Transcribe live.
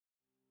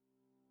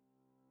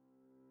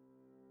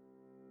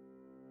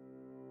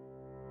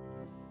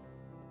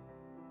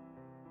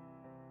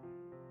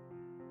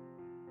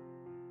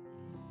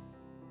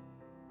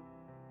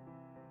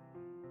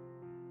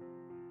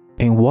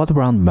In ward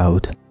round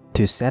mode,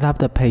 to set up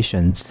the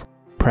patients,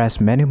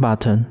 press menu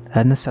button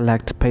and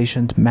select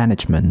Patient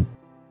Management.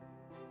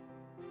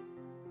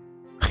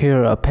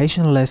 Here a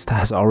patient list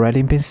has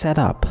already been set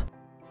up.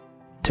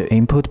 To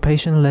input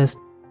patient list,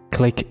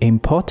 click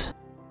Import.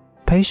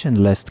 Patient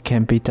list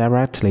can be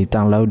directly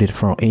downloaded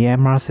from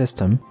EMR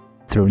system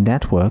through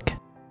network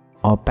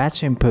or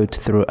batch input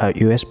through a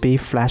USB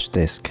flash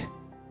disk.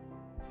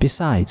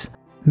 Besides,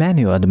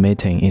 manual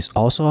admitting is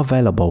also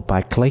available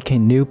by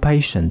clicking New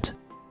Patient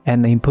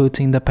and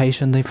inputting the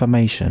patient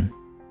information.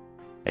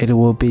 It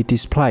will be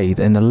displayed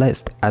in the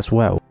list as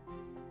well.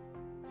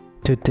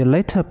 To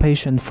delete a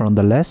patient from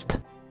the list,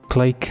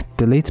 click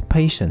Delete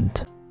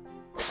Patient.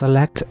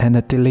 Select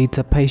and delete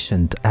a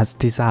patient as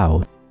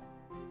desired.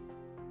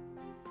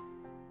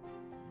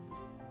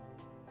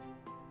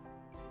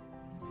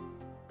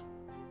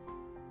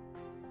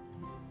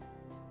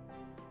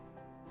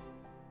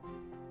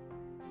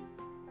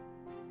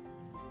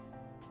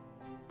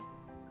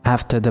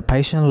 After the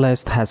patient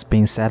list has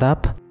been set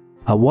up,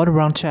 a ward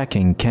round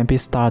checking can be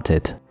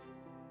started.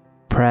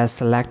 Press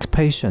Select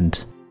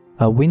Patient.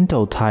 A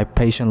window-type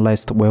patient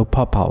list will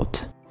pop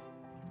out.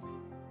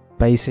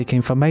 Basic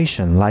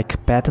information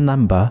like bed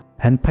number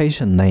and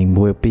patient name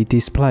will be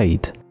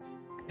displayed,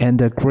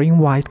 and a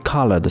green-white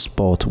colored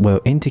spot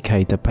will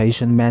indicate the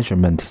patient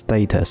measurement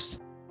status.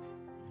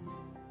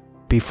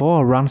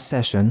 Before a round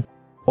session,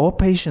 all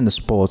patient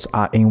spots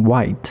are in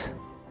white.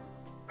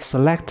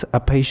 Select a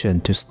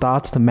patient to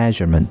start the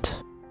measurement.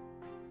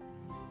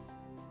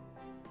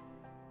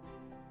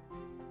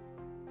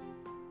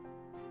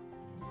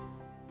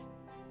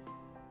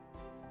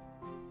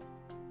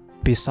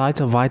 Besides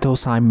a vital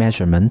sign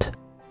measurement,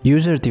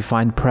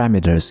 user-defined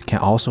parameters can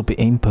also be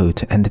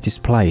input and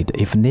displayed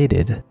if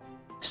needed,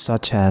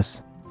 such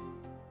as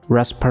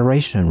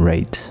respiration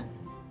rate,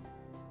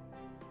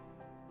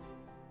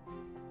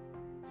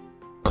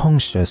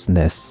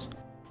 consciousness,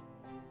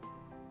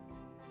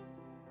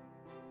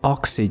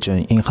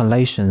 oxygen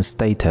inhalation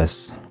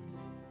status.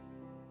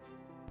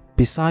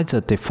 Besides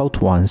the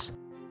default ones,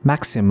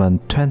 maximum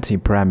 20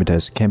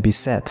 parameters can be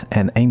set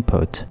and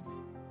input.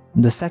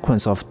 The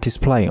sequence of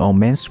display on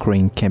main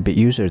screen can be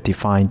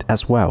user-defined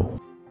as well.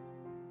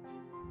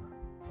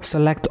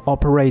 Select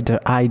Operator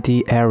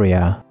ID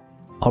area.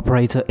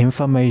 Operator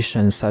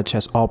information such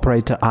as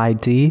operator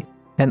ID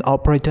and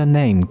operator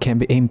name can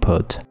be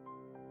input.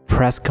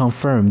 Press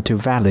Confirm to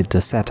validate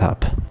the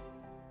setup.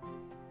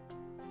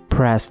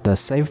 Press the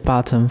Save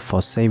button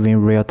for saving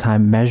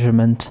real-time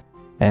measurement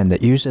and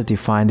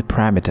user-defined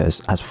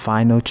parameters as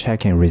final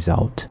checking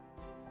result,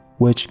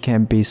 which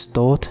can be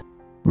stored,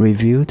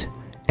 reviewed,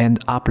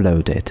 and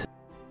uploaded.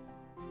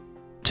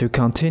 To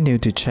continue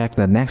to check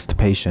the next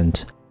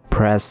patient,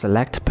 press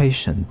Select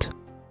Patient.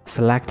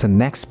 Select the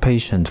next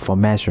patient for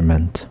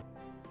measurement.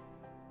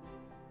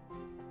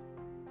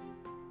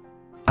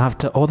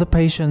 After all the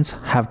patients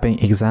have been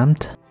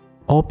examined,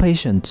 all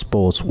patient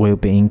spots will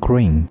be in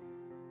green.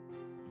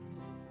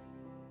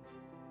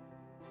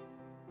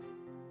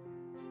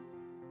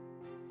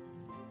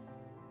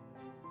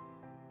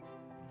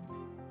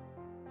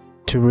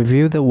 To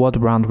review the ward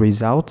round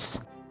results,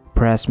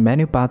 press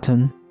Menu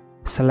button,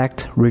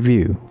 select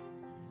Review.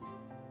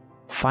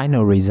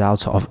 Final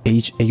results of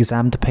each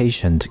examined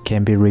patient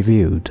can be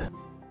reviewed.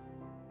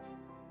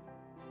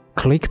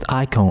 Click the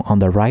icon on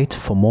the right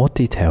for more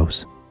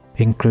details,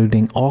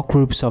 including all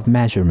groups of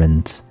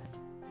measurements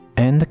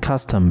and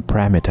custom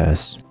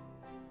parameters.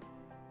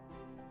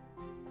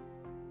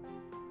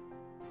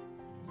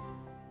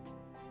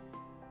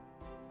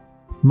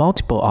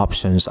 Multiple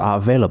options are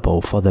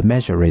available for the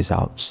measure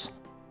results.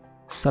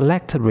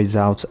 Select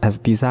results as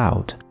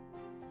desired,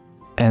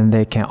 and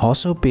they can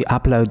also be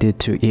uploaded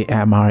to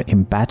EMR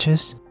in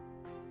batches,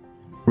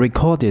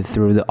 recorded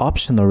through the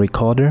optional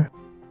recorder,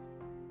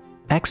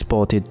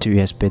 exported to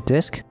USB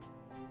disk,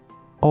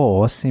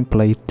 or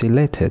simply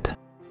deleted.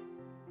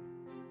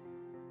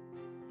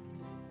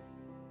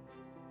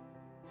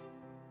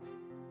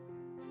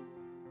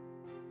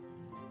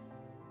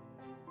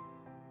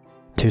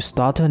 To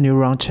start a new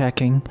round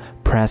checking,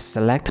 press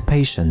Select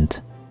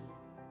Patient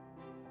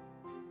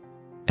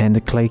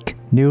and click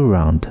New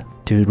Round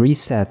to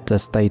reset the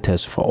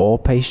status for all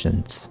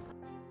patients.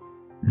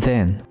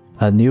 Then,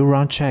 a new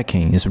round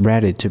checking is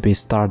ready to be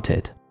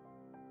started.